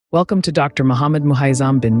Welcome to Dr. Mohammed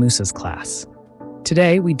Muhaizam bin Musa's class.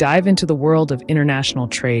 Today, we dive into the world of international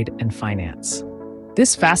trade and finance.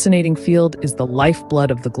 This fascinating field is the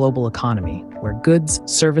lifeblood of the global economy, where goods,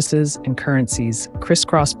 services, and currencies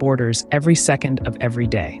crisscross borders every second of every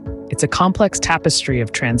day. It's a complex tapestry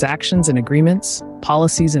of transactions and agreements,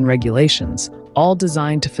 policies and regulations, all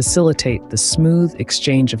designed to facilitate the smooth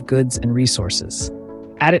exchange of goods and resources.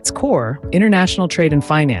 At its core, international trade and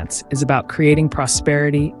finance is about creating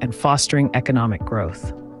prosperity and fostering economic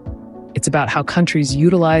growth. It's about how countries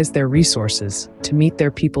utilize their resources to meet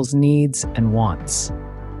their people's needs and wants.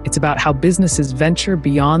 It's about how businesses venture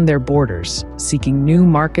beyond their borders, seeking new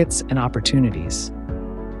markets and opportunities.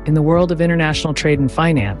 In the world of international trade and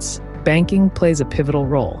finance, banking plays a pivotal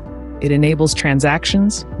role. It enables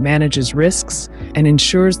transactions, manages risks, and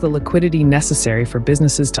ensures the liquidity necessary for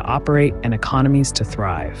businesses to operate and economies to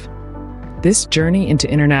thrive. This journey into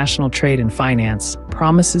international trade and finance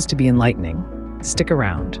promises to be enlightening. Stick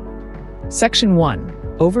around. Section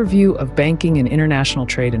 1. Overview of banking and international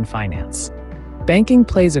trade and finance. Banking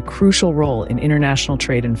plays a crucial role in international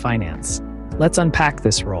trade and finance. Let's unpack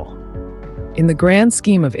this role. In the grand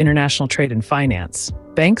scheme of international trade and finance,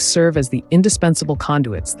 banks serve as the indispensable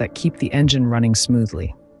conduits that keep the engine running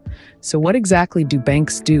smoothly. So what exactly do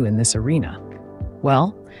banks do in this arena?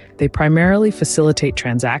 Well, they primarily facilitate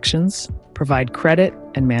transactions, provide credit,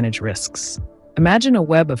 and manage risks. Imagine a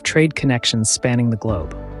web of trade connections spanning the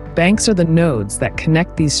globe. Banks are the nodes that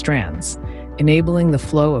connect these strands, enabling the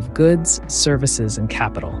flow of goods, services, and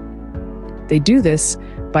capital. They do this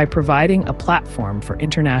by providing a platform for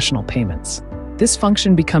international payments. This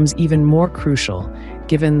function becomes even more crucial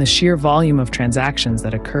given the sheer volume of transactions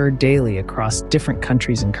that occur daily across different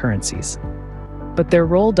countries and currencies. But their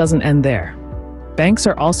role doesn't end there. Banks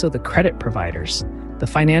are also the credit providers, the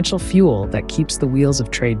financial fuel that keeps the wheels of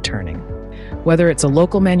trade turning. Whether it's a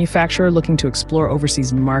local manufacturer looking to explore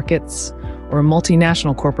overseas markets or a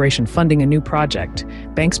multinational corporation funding a new project,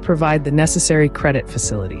 banks provide the necessary credit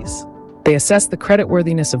facilities. They assess the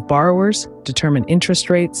creditworthiness of borrowers, determine interest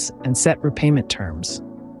rates, and set repayment terms.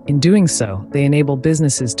 In doing so, they enable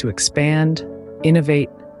businesses to expand, innovate,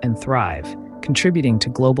 and thrive, contributing to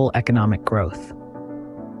global economic growth.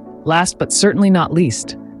 Last but certainly not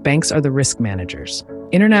least, banks are the risk managers.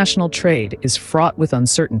 International trade is fraught with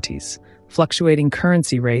uncertainties, fluctuating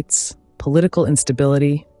currency rates, political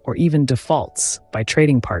instability, or even defaults by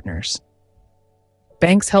trading partners.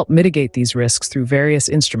 Banks help mitigate these risks through various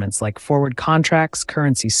instruments like forward contracts,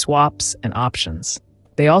 currency swaps, and options.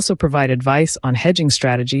 They also provide advice on hedging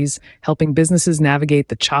strategies, helping businesses navigate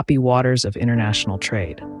the choppy waters of international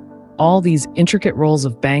trade. All these intricate roles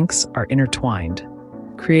of banks are intertwined,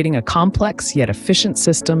 creating a complex yet efficient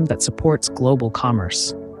system that supports global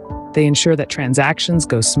commerce. They ensure that transactions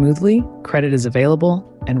go smoothly, credit is available,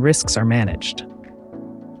 and risks are managed.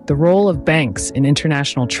 The role of banks in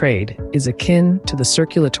international trade is akin to the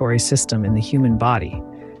circulatory system in the human body.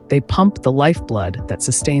 They pump the lifeblood that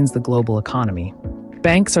sustains the global economy.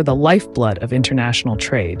 Banks are the lifeblood of international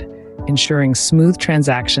trade, ensuring smooth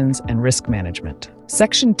transactions and risk management.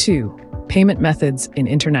 Section 2. Payment methods in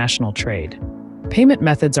international trade. Payment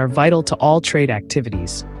methods are vital to all trade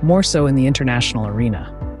activities, more so in the international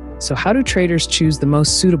arena. So how do traders choose the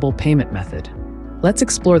most suitable payment method? Let's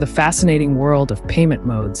explore the fascinating world of payment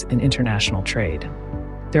modes in international trade.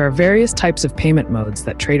 There are various types of payment modes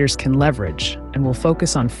that traders can leverage, and we'll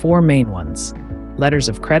focus on four main ones: letters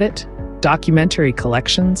of credit, documentary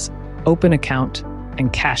collections, open account,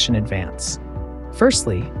 and cash in advance.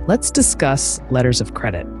 Firstly, let's discuss letters of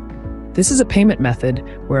credit. This is a payment method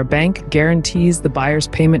where a bank guarantees the buyer's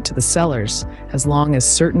payment to the sellers as long as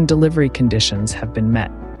certain delivery conditions have been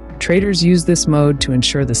met. Traders use this mode to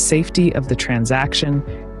ensure the safety of the transaction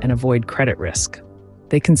and avoid credit risk.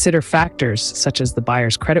 They consider factors such as the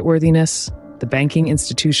buyer's creditworthiness, the banking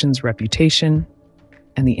institution's reputation,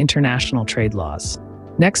 and the international trade laws.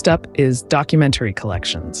 Next up is documentary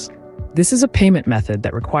collections. This is a payment method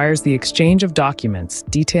that requires the exchange of documents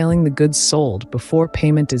detailing the goods sold before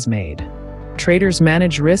payment is made. Traders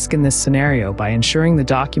manage risk in this scenario by ensuring the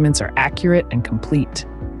documents are accurate and complete,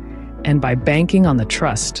 and by banking on the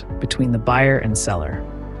trust between the buyer and seller.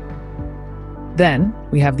 Then,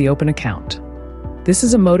 we have the open account. This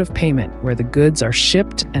is a mode of payment where the goods are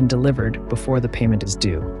shipped and delivered before the payment is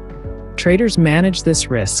due. Traders manage this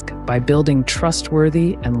risk by building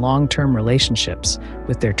trustworthy and long-term relationships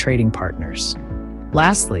with their trading partners.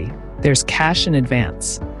 Lastly, there's cash in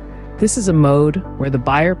advance. This is a mode where the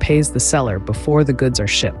buyer pays the seller before the goods are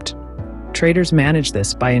shipped. Traders manage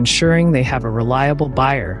this by ensuring they have a reliable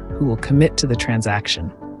buyer who will commit to the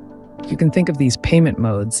transaction. You can think of these payment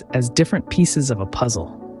modes as different pieces of a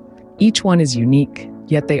puzzle. Each one is unique,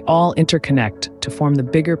 yet they all interconnect to form the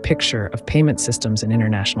bigger picture of payment systems and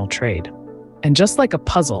international trade. And just like a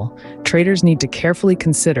puzzle, traders need to carefully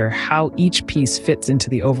consider how each piece fits into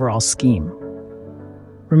the overall scheme.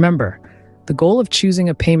 Remember, the goal of choosing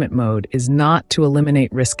a payment mode is not to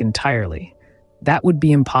eliminate risk entirely. That would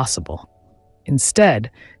be impossible. Instead,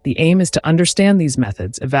 the aim is to understand these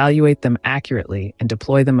methods, evaluate them accurately, and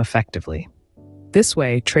deploy them effectively. This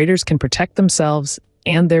way, traders can protect themselves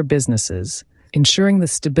and their businesses, ensuring the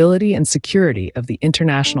stability and security of the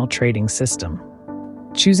international trading system.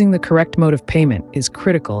 Choosing the correct mode of payment is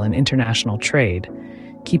critical in international trade,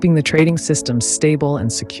 keeping the trading system stable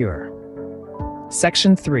and secure.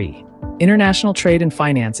 Section 3. International trade and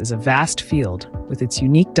finance is a vast field with its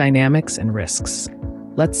unique dynamics and risks.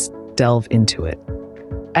 Let's delve into it.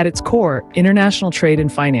 At its core, international trade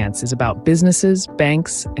and finance is about businesses,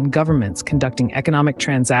 banks, and governments conducting economic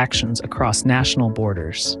transactions across national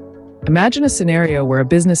borders. Imagine a scenario where a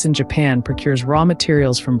business in Japan procures raw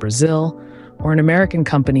materials from Brazil, or an American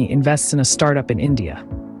company invests in a startup in India.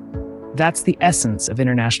 That's the essence of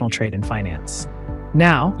international trade and finance.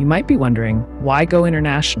 Now, you might be wondering, why go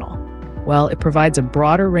international? Well, it provides a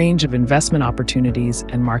broader range of investment opportunities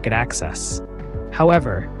and market access.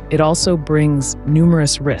 However, it also brings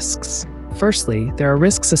numerous risks. Firstly, there are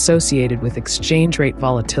risks associated with exchange rate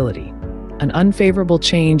volatility. An unfavorable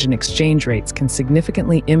change in exchange rates can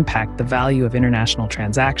significantly impact the value of international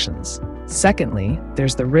transactions. Secondly,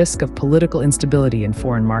 there's the risk of political instability in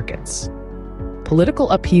foreign markets. Political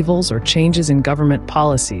upheavals or changes in government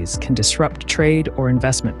policies can disrupt trade or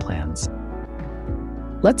investment plans.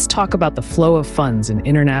 Let's talk about the flow of funds in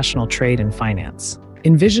international trade and finance.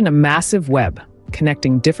 Envision a massive web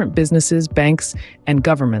connecting different businesses, banks, and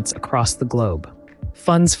governments across the globe.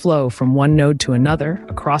 Funds flow from one node to another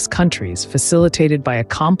across countries, facilitated by a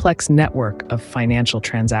complex network of financial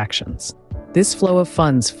transactions. This flow of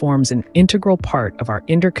funds forms an integral part of our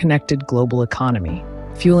interconnected global economy,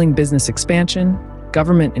 fueling business expansion,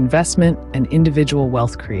 government investment, and individual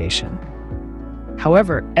wealth creation.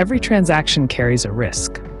 However, every transaction carries a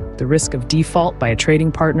risk, the risk of default by a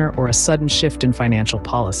trading partner or a sudden shift in financial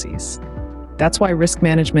policies. That's why risk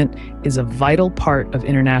management is a vital part of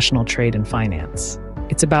international trade and finance.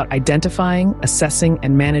 It's about identifying, assessing,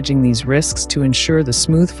 and managing these risks to ensure the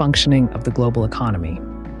smooth functioning of the global economy.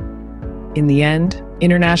 In the end,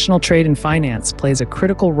 international trade and finance plays a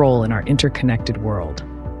critical role in our interconnected world.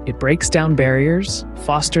 It breaks down barriers,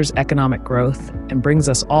 fosters economic growth, and brings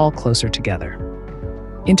us all closer together.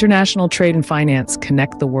 International trade and finance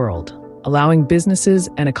connect the world, allowing businesses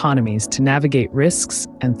and economies to navigate risks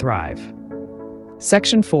and thrive.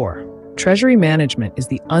 Section 4. Treasury management is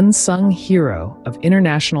the unsung hero of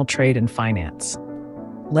international trade and finance.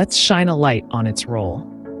 Let's shine a light on its role.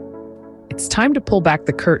 It's time to pull back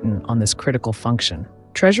the curtain on this critical function.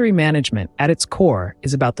 Treasury management, at its core,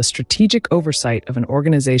 is about the strategic oversight of an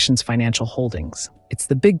organization's financial holdings. It's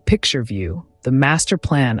the big picture view, the master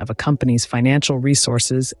plan of a company's financial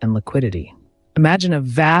resources and liquidity. Imagine a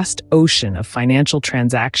vast ocean of financial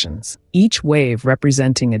transactions, each wave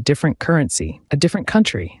representing a different currency, a different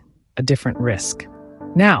country, a different risk.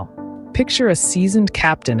 Now, picture a seasoned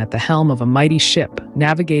captain at the helm of a mighty ship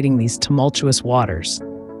navigating these tumultuous waters.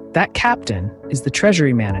 That captain is the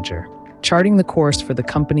treasury manager, charting the course for the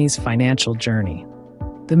company's financial journey.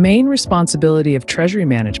 The main responsibility of treasury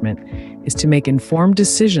management is to make informed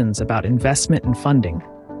decisions about investment and funding.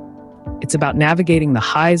 It's about navigating the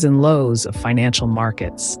highs and lows of financial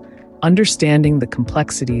markets, understanding the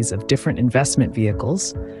complexities of different investment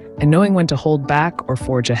vehicles, and knowing when to hold back or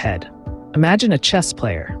forge ahead. Imagine a chess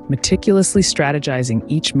player meticulously strategizing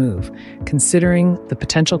each move, considering the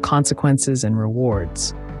potential consequences and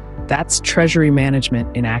rewards. That's treasury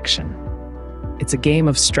management in action. It's a game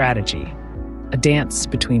of strategy, a dance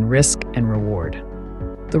between risk and reward.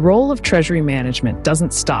 The role of treasury management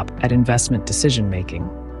doesn't stop at investment decision-making.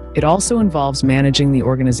 It also involves managing the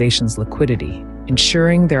organization's liquidity,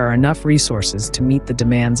 ensuring there are enough resources to meet the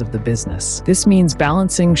demands of the business. This means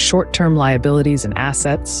balancing short-term liabilities and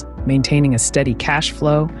assets, maintaining a steady cash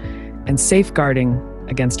flow, and safeguarding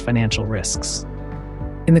against financial risks.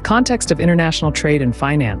 In the context of international trade and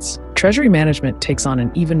finance, treasury management takes on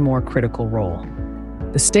an even more critical role.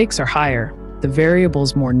 The stakes are higher, the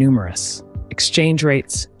variables more numerous. Exchange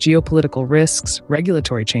rates, geopolitical risks,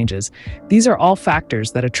 regulatory changes, these are all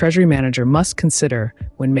factors that a treasury manager must consider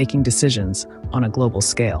when making decisions on a global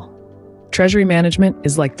scale. Treasury management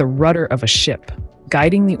is like the rudder of a ship,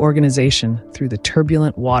 guiding the organization through the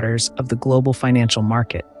turbulent waters of the global financial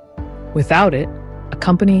market. Without it, a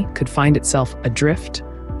company could find itself adrift,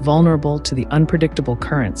 vulnerable to the unpredictable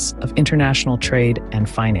currents of international trade and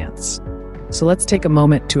finance. So let's take a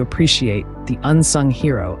moment to appreciate the unsung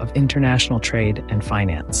hero of international trade and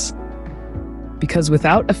finance. Because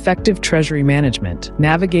without effective treasury management,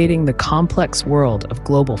 navigating the complex world of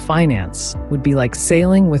global finance would be like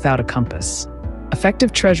sailing without a compass.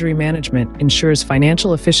 Effective treasury management ensures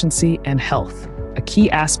financial efficiency and health, a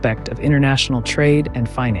key aspect of international trade and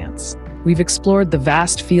finance. We've explored the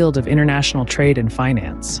vast field of international trade and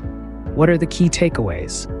finance. What are the key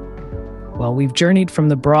takeaways? Well, we've journeyed from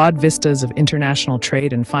the broad vistas of international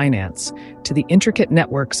trade and finance to the intricate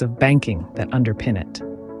networks of banking that underpin it.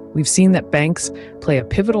 We've seen that banks play a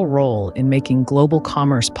pivotal role in making global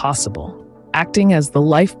commerce possible, acting as the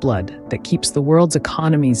lifeblood that keeps the world's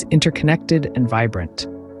economies interconnected and vibrant.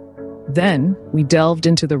 Then, we delved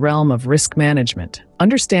into the realm of risk management,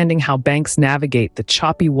 understanding how banks navigate the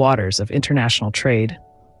choppy waters of international trade,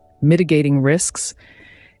 mitigating risks,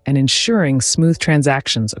 and ensuring smooth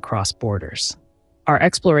transactions across borders. Our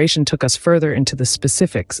exploration took us further into the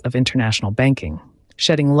specifics of international banking,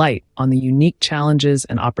 shedding light on the unique challenges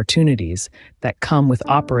and opportunities that come with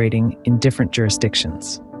operating in different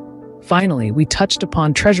jurisdictions. Finally, we touched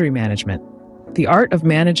upon treasury management, the art of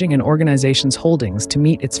managing an organization's holdings to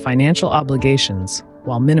meet its financial obligations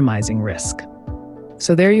while minimizing risk.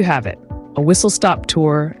 So there you have it, a whistle-stop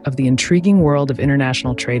tour of the intriguing world of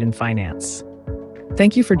international trade and finance.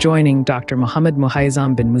 Thank you for joining Dr. Mohammed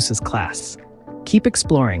Muhaizam bin Musa's class. Keep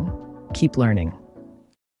exploring, keep learning.